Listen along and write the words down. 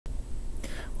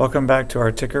Welcome back to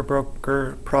our Ticket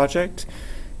Broker project.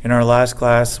 In our last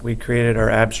class, we created our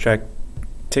abstract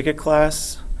ticket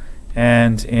class,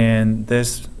 and in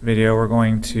this video, we're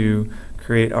going to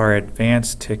create our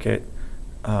advanced ticket,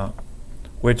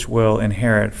 which will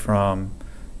inherit from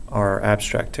our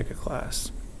abstract ticket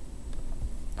class.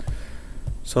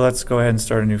 So let's go ahead and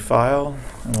start a new file,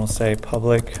 and we'll say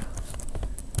public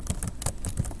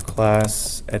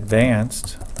class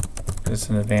advanced. It's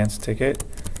an advanced ticket.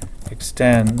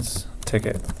 Extends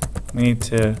ticket. We need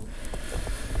to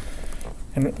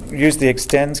use the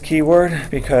extends keyword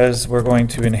because we're going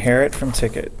to inherit from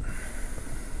ticket.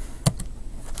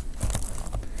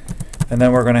 And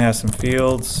then we're going to have some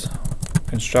fields,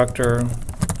 constructor,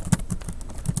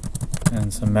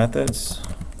 and some methods.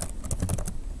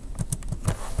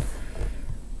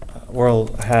 We'll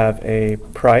have a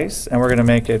price, and we're going to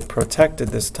make it protected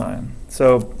this time.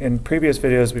 So in previous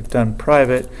videos we've done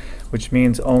private, which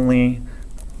means only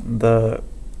the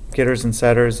getters and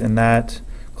setters in that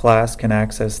class can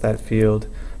access that field.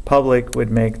 Public would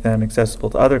make them accessible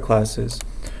to other classes.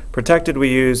 Protected we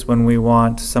use when we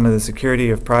want some of the security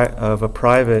of a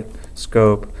private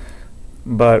scope,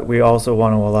 but we also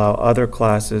want to allow other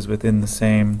classes within the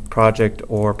same project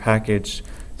or package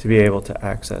to be able to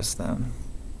access them.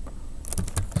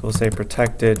 So we'll say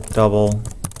protected double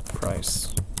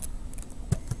price.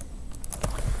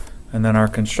 And then our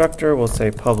constructor will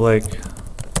say public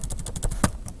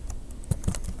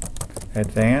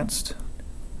advanced.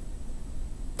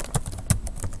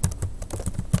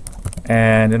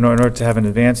 And in order to have an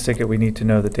advanced ticket, we need to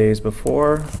know the days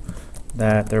before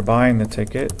that they're buying the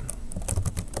ticket.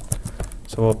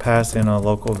 So we'll pass in a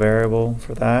local variable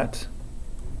for that.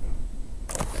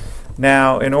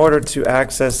 Now, in order to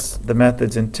access the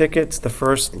methods in tickets, the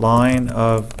first line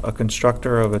of a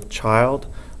constructor of a child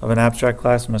of an abstract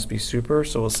class must be super.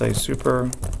 So we'll say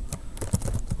super,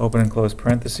 open and close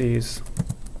parentheses.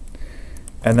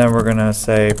 And then we're going to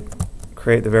say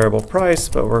create the variable price,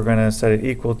 but we're going to set it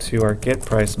equal to our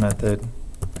getPrice method.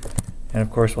 And of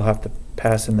course, we'll have to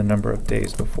pass in the number of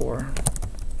days before.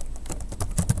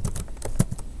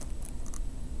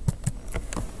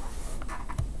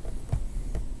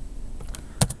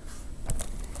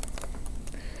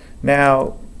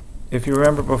 Now, if you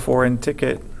remember before in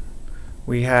ticket,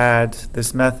 we had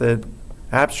this method,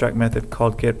 abstract method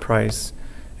called getPrice,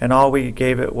 and all we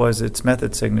gave it was its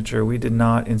method signature. We did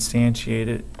not instantiate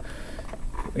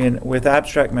it. With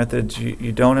abstract methods,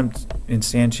 you don't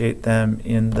instantiate them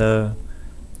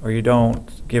or you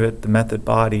don't give it the method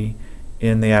body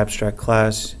in the abstract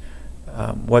class.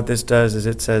 What this does is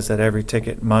it says that every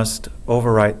ticket must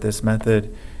overwrite this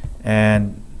method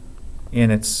and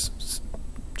in its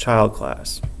child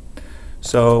class.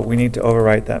 So we need to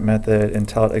overwrite that method and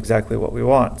tell it exactly what we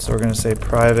want. So we're going to say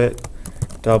private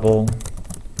double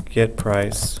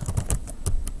getPrice.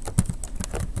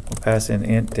 We'll pass in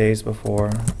int days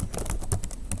before.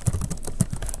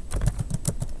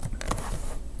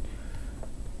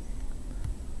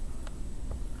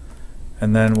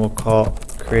 And then we'll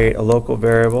create a local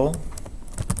variable.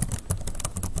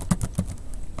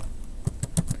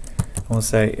 And we'll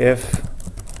say if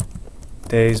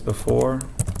days before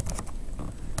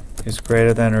is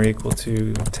greater than or equal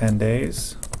to 10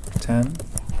 days, 10.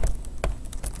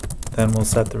 Then we'll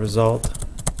set the result,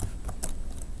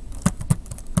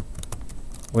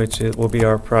 which will be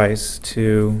our price,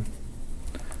 to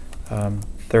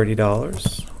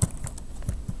 $30.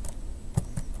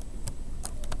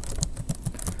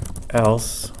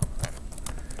 Else,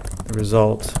 the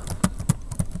result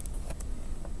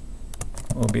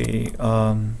will be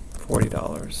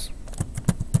 $40.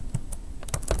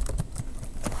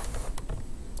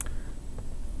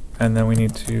 And then we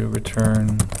need to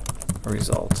return a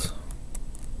result.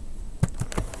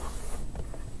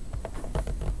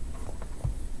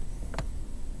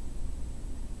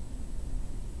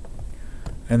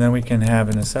 And then we can have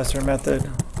an assessor method,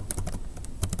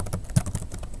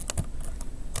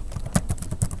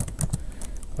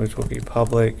 which will be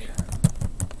public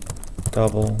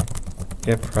double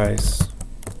getPrice,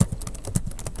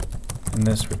 and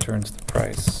this returns the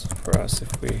price for us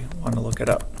if we want to look it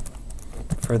up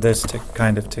for this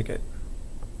kind of ticket.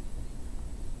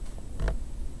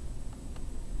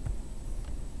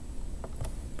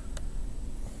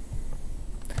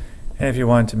 And if you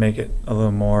wanted to make it a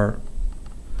little more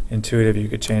intuitive, you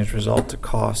could change result to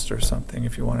cost or something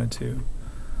if you wanted to.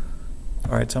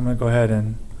 Alright, so I'm going to go ahead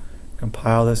and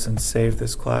compile this and save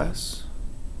this class.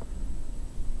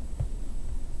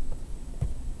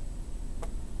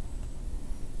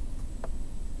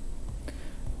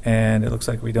 and it looks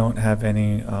like we don't have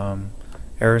any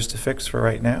errors to fix for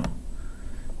right now.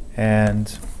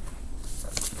 And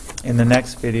in the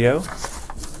next video,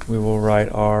 we will write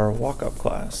our walk-up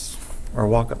class, or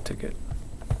walk-up ticket.